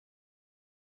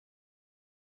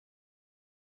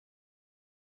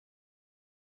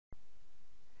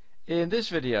In this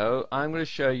video, I'm going to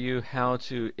show you how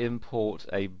to import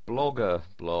a Blogger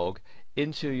blog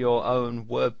into your own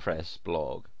WordPress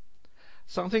blog.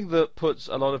 Something that puts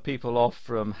a lot of people off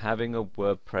from having a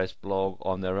WordPress blog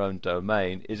on their own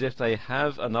domain is if they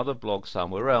have another blog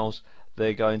somewhere else,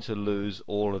 they're going to lose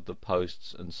all of the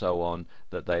posts and so on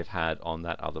that they've had on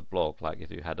that other blog, like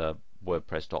if you had a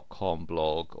WordPress.com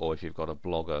blog or if you've got a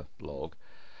Blogger blog.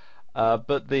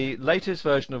 But the latest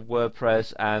version of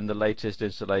WordPress and the latest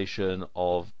installation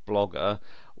of Blogger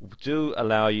do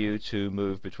allow you to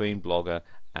move between Blogger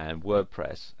and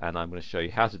WordPress, and I'm going to show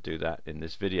you how to do that in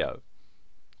this video.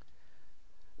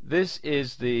 This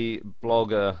is the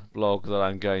Blogger blog that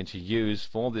I'm going to use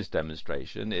for this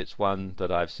demonstration. It's one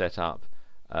that I've set up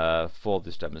for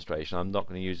this demonstration. I'm not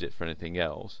going to use it for anything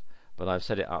else, but I've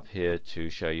set it up here to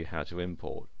show you how to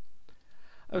import.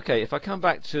 Okay, if I come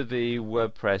back to the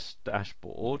WordPress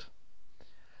dashboard,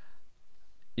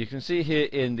 you can see here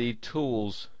in the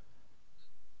Tools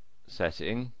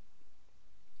setting,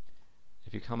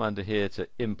 if you come under here to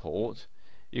Import,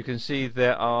 you can see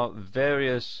there are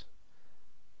various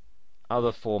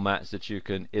other formats that you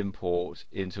can import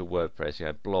into WordPress. You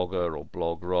have Blogger or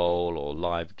BlogRoll or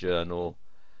LiveJournal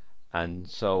and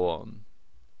so on.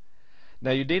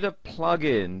 Now you need a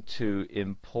plugin to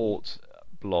import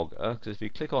Blogger, because if you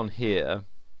click on here,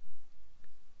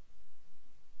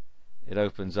 it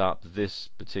opens up this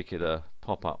particular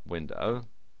pop-up window,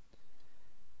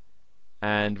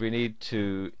 and we need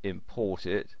to import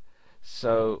it.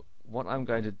 So what I'm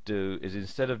going to do is,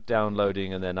 instead of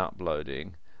downloading and then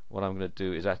uploading, what I'm going to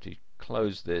do is actually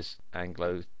close this and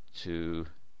go to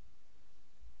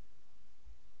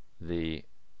the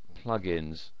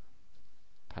plugins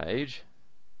page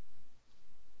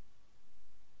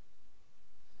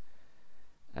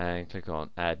and click on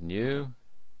Add New,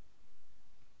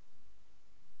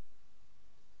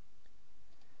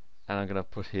 and I'm going to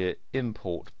put here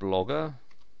Import Blogger,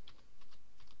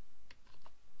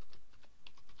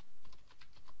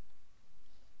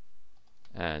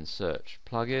 and search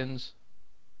plugins,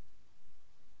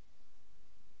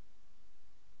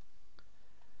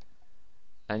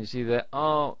 and you see there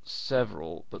are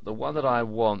several, but the one that I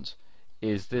want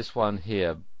is this one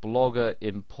here, Blogger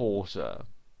Importer.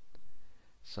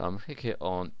 So I'm going to click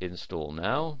on Install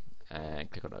Now and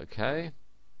click on OK.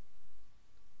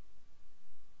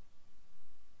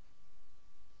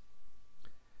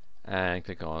 And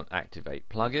click on Activate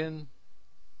Plugin.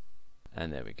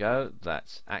 And there we go,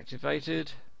 that's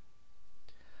activated.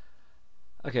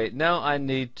 Okay, now I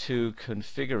need to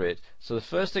configure it. So the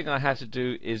first thing I have to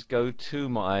do is go to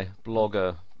my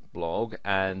Blogger blog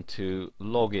and to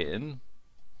log in.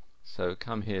 So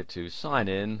come here to Sign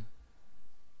In.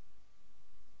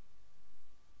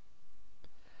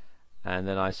 And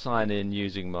then I sign in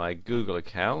using my Google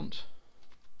account.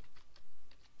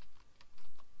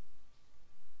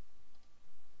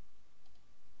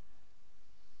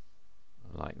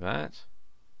 Like that.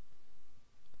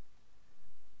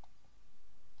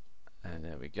 And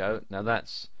there we go. Now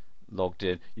that's logged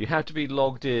in. You have to be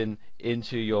logged in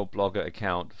into your Blogger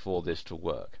account for this to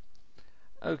work.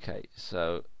 Okay,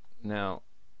 so now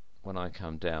when I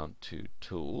come down to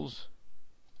Tools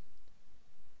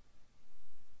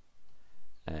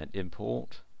and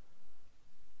Import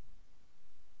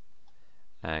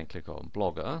and click on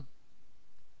Blogger,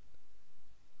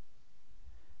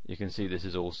 you can see this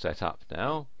is all set up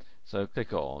now. So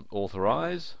click on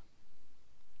Authorize,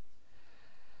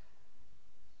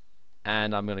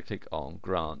 and I'm going to click on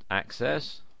Grant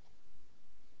Access,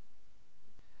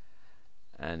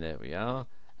 and there we are,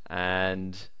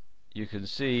 and you can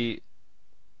see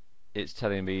it's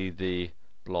telling me the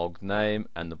blog name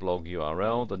and the blog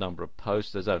URL, the number of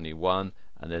posts. There's only one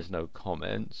and there's no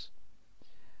comments.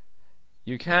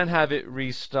 You can have it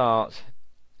restart.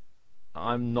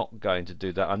 I'm not going to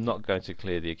do that. I'm not going to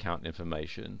clear the account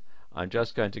information. I'm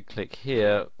just going to click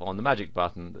here on the magic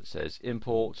button that says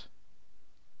Import,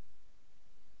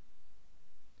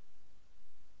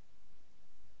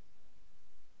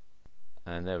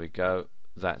 and there we go,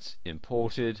 that's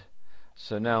imported.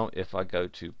 So now if I go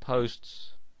to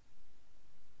Posts,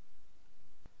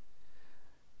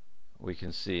 we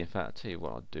can see, in fact, I'll tell you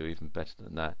what I'll do even better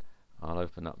than that. I'll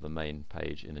open up the main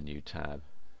page in a new tab.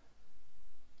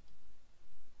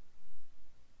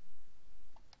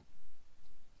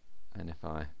 And if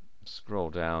I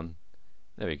scroll down,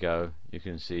 there we go, you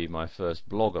can see my first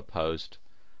Blogger post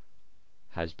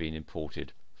has been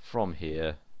imported from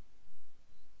here.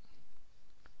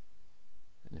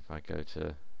 And if I go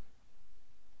to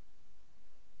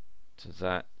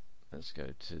that, let's go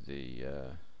to the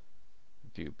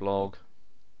View Blog.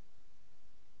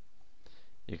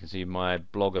 You can see my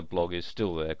Blogger blog is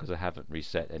still there because I haven't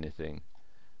reset anything,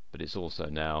 but it's also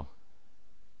now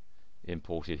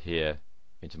imported here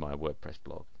into my WordPress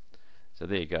blog. So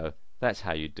there you go. That's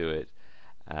how you do it,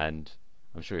 and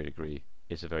I'm sure you'd agree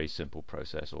it's a very simple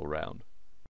process all round.